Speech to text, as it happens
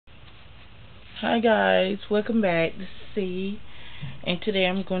Hi guys, welcome back. This is C, and today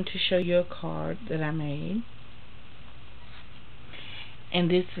I'm going to show you a card that I made. And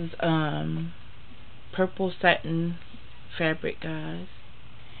this is purple satin fabric, guys.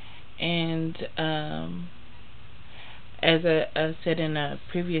 And as I said in a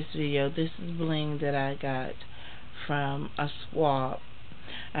previous video, this is bling that I got from a swap.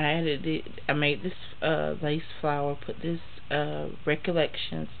 I made this lace flower, put this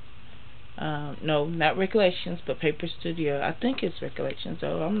Recollections, no, not Recollections, but Paper Studio. I think it's Recollections,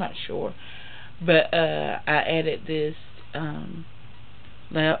 though I'm not sure. But I added this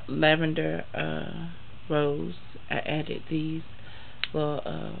lavender rose. I added these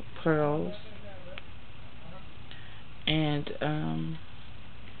little pearls, and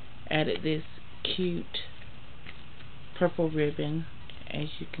added this cute purple ribbon, as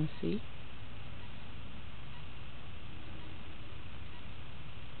you can see.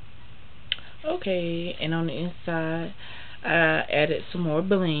 Okay, and on the inside, I added some more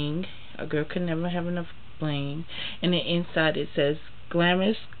bling. A girl can never have enough bling. And the inside it says,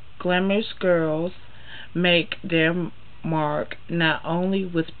 glamorous girls make their mark not only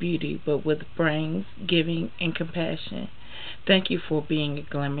with beauty, but with brains, giving, and compassion. Thank you for being a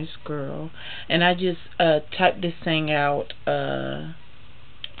glamorous girl. And I just typed this thing out on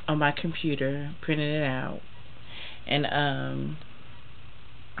my computer, printed it out, and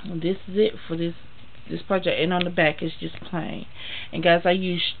this is it for this project. And on the back is just plain. And guys, I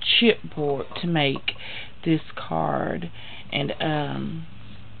used chipboard to make this card, and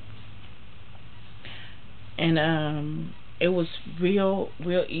it was real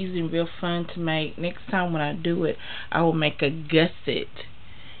easy and real fun to make. Next time when I do it, I will make a gusset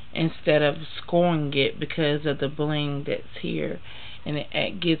instead of scoring it, because of the bling that's here, and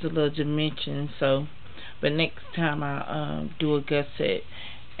it gives a little dimension. So but next time I'll do a gusset,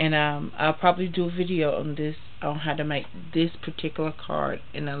 and I'll probably do a video on this, on how to make this particular card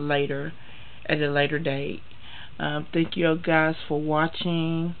at a later date. Thank you guys for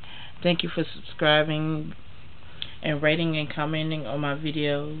watching. Thank you for subscribing and rating and commenting on my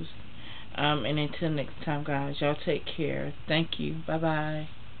videos. And until next time, guys, y'all take care. Thank you. Bye bye.